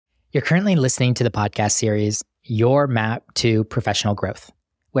You're currently listening to the podcast series, Your Map to Professional Growth,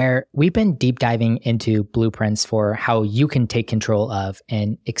 where we've been deep diving into blueprints for how you can take control of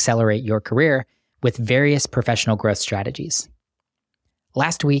and accelerate your career with various professional growth strategies.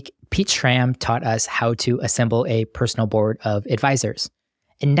 Last week, Pete Schramm taught us how to assemble a personal board of advisors.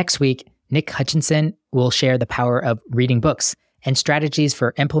 And next week, Nick Hutchinson will share the power of reading books and strategies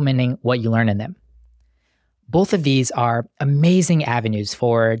for implementing what you learn in them. Both of these are amazing avenues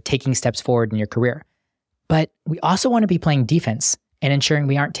for taking steps forward in your career. But we also want to be playing defense and ensuring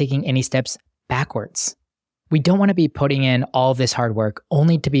we aren't taking any steps backwards. We don't want to be putting in all this hard work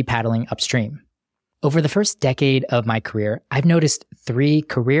only to be paddling upstream. Over the first decade of my career, I've noticed 3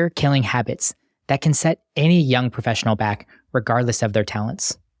 career-killing habits that can set any young professional back regardless of their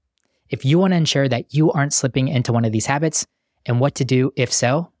talents. If you want to ensure that you aren't slipping into one of these habits and what to do if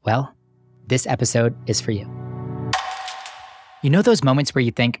so, well, this episode is for you. You know those moments where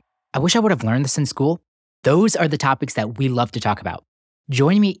you think, I wish I would have learned this in school? Those are the topics that we love to talk about.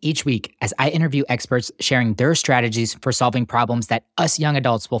 Join me each week as I interview experts sharing their strategies for solving problems that us young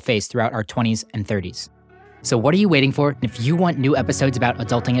adults will face throughout our 20s and 30s. So what are you waiting for? If you want new episodes about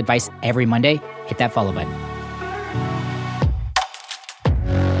adulting advice every Monday, hit that follow button.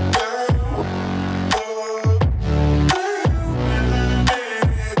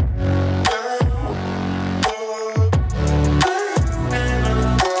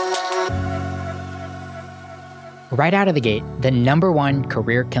 Right out of the gate, the number one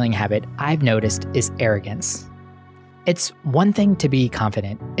career-killing habit I've noticed is arrogance. It's one thing to be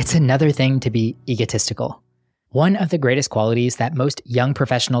confident. It's another thing to be egotistical. One of the greatest qualities that most young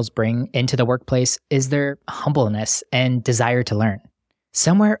professionals bring into the workplace is their humbleness and desire to learn.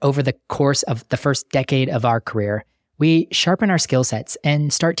 Somewhere over the course of the first decade of our career, we sharpen our skill sets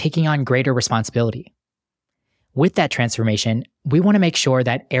and start taking on greater responsibility. With that transformation, we want to make sure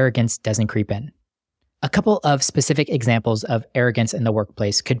that arrogance doesn't creep in. A couple of specific examples of arrogance in the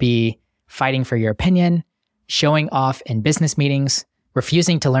workplace could be fighting for your opinion, showing off in business meetings,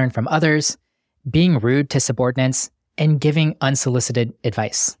 refusing to learn from others, being rude to subordinates, and giving unsolicited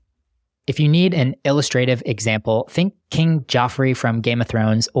advice. If you need an illustrative example, think King Joffrey from Game of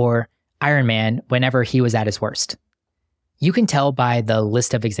Thrones or Iron Man whenever he was at his worst. You can tell by the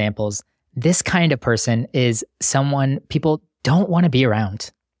list of examples, this kind of person is someone people don't want to be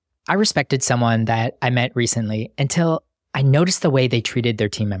around. I respected someone that I met recently until I noticed the way they treated their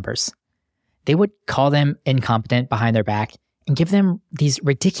team members. They would call them incompetent behind their back and give them these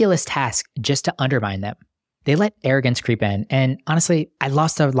ridiculous tasks just to undermine them. They let arrogance creep in, and honestly, I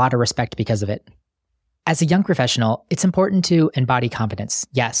lost a lot of respect because of it. As a young professional, it's important to embody confidence,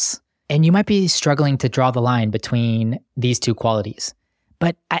 yes, and you might be struggling to draw the line between these two qualities.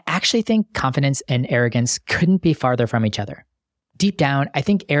 But I actually think confidence and arrogance couldn't be farther from each other. Deep down, I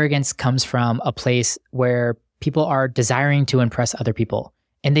think arrogance comes from a place where people are desiring to impress other people,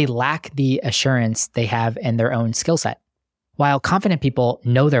 and they lack the assurance they have in their own skill set. While confident people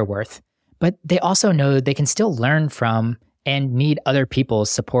know their worth, but they also know they can still learn from and need other people's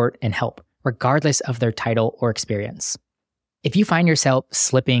support and help, regardless of their title or experience. If you find yourself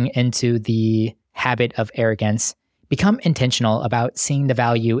slipping into the habit of arrogance, become intentional about seeing the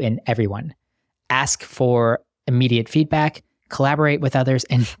value in everyone. Ask for immediate feedback, collaborate with others,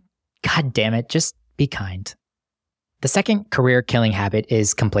 and God damn it, just be kind. The second career-killing habit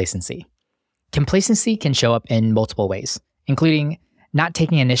is complacency. Complacency can show up in multiple ways, including not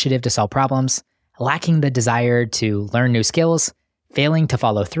taking initiative to solve problems, lacking the desire to learn new skills, failing to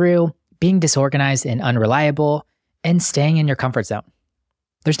follow through, being disorganized and unreliable, and staying in your comfort zone.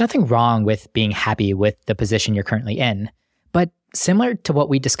 There's nothing wrong with being happy with the position you're currently in, but similar to what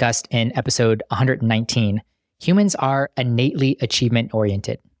we discussed in episode 119, humans are innately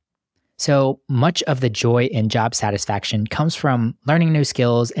achievement-oriented. So much of the joy in job satisfaction comes from learning new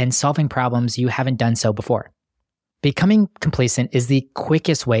skills and solving problems you haven't done so before. Becoming complacent is the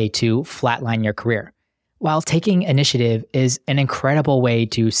quickest way to flatline your career, while taking initiative is an incredible way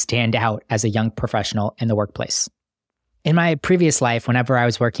to stand out as a young professional in the workplace. In my previous life, whenever I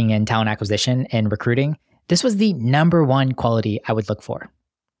was working in talent acquisition and recruiting, this was the number one quality I would look for.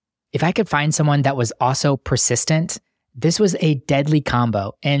 If I could find someone that was also persistent, this was a deadly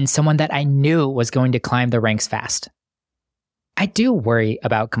combo and someone that I knew was going to climb the ranks fast. I do worry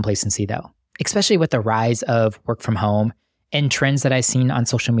about complacency though, especially with the rise of work from home and trends that I've seen on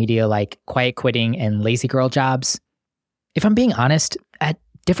social media like quiet quitting and lazy girl jobs. If I'm being honest, at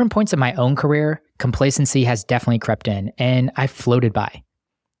different points of my own career, complacency has definitely crept in and I've floated by.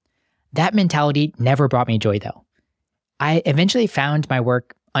 That mentality never brought me joy though. I eventually found my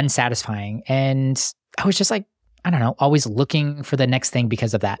work unsatisfying and I was just like, I don't know, always looking for the next thing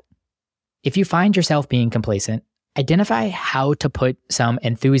because of that. If you find yourself being complacent, identify how to put some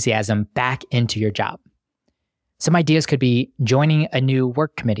enthusiasm back into your job. Some ideas could be joining a new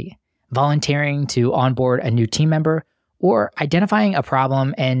work committee, volunteering to onboard a new team member, or identifying a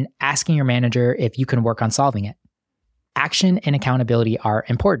problem and asking your manager if you can work on solving it. Action and accountability are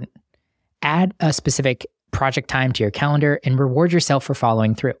important. Add a specific project time to your calendar and reward yourself for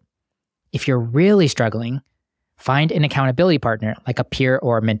following through. If you're really struggling, find an accountability partner like a peer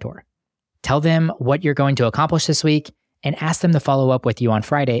or a mentor. Tell them what you're going to accomplish this week and ask them to follow up with you on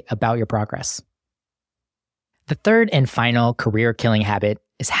Friday about your progress. The third and final career-killing habit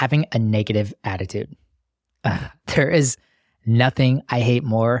is having a negative attitude. There is nothing I hate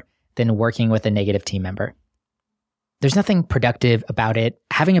more than working with a negative team member. There's nothing productive about it.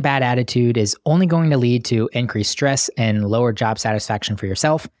 Having a bad attitude is only going to lead to increased stress and lower job satisfaction for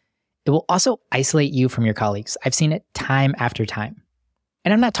yourself. It will also isolate you from your colleagues. I've seen it time after time.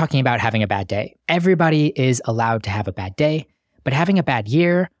 And I'm not talking about having a bad day. Everybody is allowed to have a bad day, but having a bad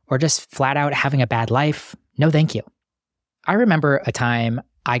year or just flat out having a bad life, no thank you. I remember a time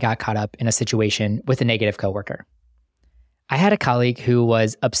I got caught up in a situation with a negative coworker. I had a colleague who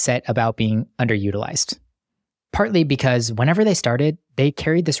was upset about being underutilized, partly because whenever they started, they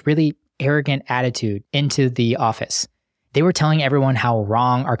carried this really arrogant attitude into the office. They were telling everyone how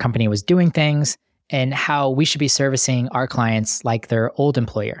wrong our company was doing things and how we should be servicing our clients like their old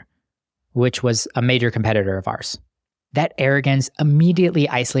employer, which was a major competitor of ours. That arrogance immediately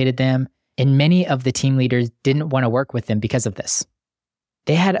isolated them, and many of the team leaders didn't want to work with them because of this.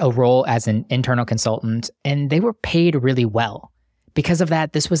 They had a role as an internal consultant, and they were paid really well. Because of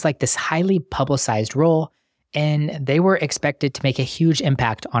that, this was like this highly publicized role, and they were expected to make a huge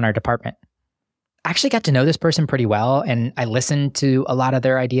impact on our department. I actually got to know this person pretty well, and I listened to a lot of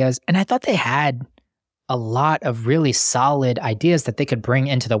their ideas, and I thought they had a lot of really solid ideas that they could bring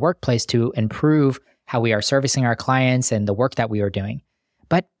into the workplace to improve how we are servicing our clients and the work that we are doing.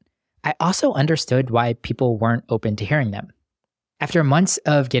 But I also understood why people weren't open to hearing them. After months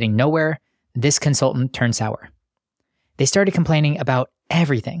of getting nowhere, this consultant turned sour. They started complaining about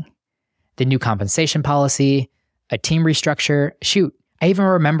everything. The new compensation policy, a team restructure. Shoot, I even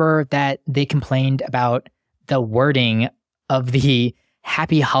remember that they complained about the wording of the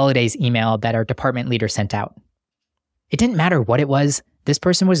Happy Holidays email that our department leader sent out. It didn't matter what it was, this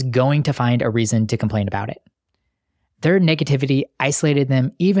person was going to find a reason to complain about it. Their negativity isolated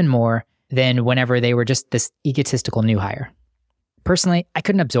them even more than whenever they were just this egotistical new hire. Personally, I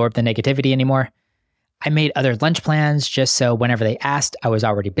couldn't absorb the negativity anymore. I made other lunch plans just so whenever they asked, I was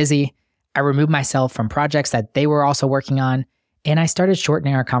already busy. I removed myself from projects that they were also working on, and I started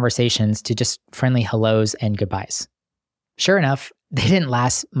shortening our conversations to just friendly hellos and goodbyes. Sure enough, they didn't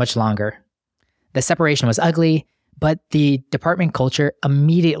last much longer. The separation was ugly, but the department culture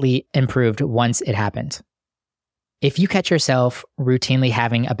immediately improved once it happened. If you catch yourself routinely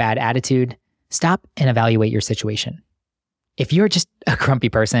having a bad attitude, stop and evaluate your situation. If you're just a grumpy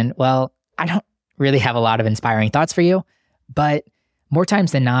person, well, I don't really have a lot of inspiring thoughts for you, but more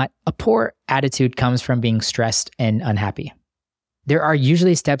times than not, a poor attitude comes from being stressed and unhappy. There are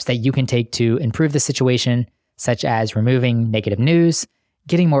usually steps that you can take to improve the situation, such as removing negative news,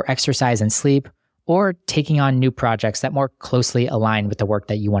 getting more exercise and sleep, or taking on new projects that more closely align with the work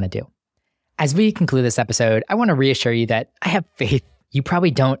that you want to do. As we conclude this episode, I want to reassure you that I have faith you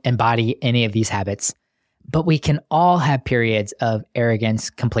probably don't embody any of these habits, but we can all have periods of arrogance,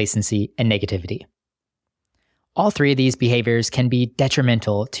 complacency, and negativity. All three of these behaviors can be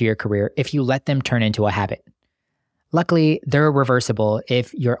detrimental to your career if you let them turn into a habit. Luckily, they're reversible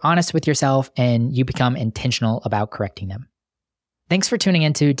if you're honest with yourself and you become intentional about correcting them. Thanks for tuning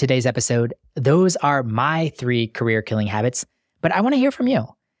into today's episode. Those are my 3 career-killing habits, but I want to hear from you.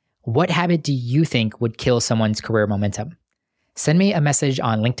 What habit do you think would kill someone's career momentum? Send me a message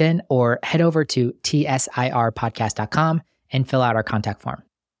on LinkedIn or head over to tsirpodcast.com and fill out our contact form.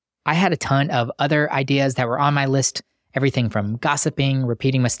 I had a ton of other ideas that were on my list, everything from gossiping,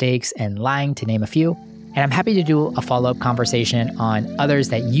 repeating mistakes, and lying, to name a few. And I'm happy to do a follow-up conversation on others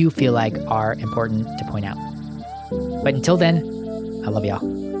that you feel like are important to point out. But until then, I love y'all.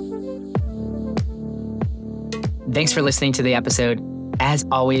 Thanks for listening to the episode. As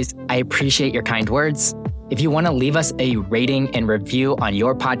always, I appreciate your kind words. If you want to leave us a rating and review on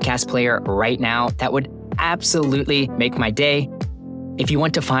your podcast player right now, that would absolutely make my day. If you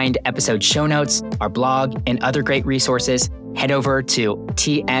want to find episode show notes, our blog, and other great resources, head over to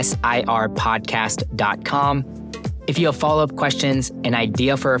tsirpodcast.com. If you have follow-up questions, an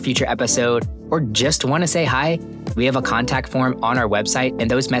idea for a future episode, or just want to say hi, We have a contact form on our website, and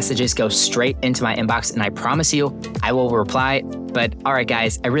those messages go straight into my inbox, and I promise you, I will reply. But all right,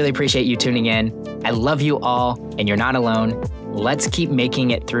 guys, I really appreciate you tuning in. I love you all, and you're not alone. Let's keep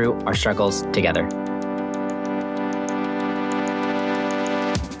making it through our struggles together.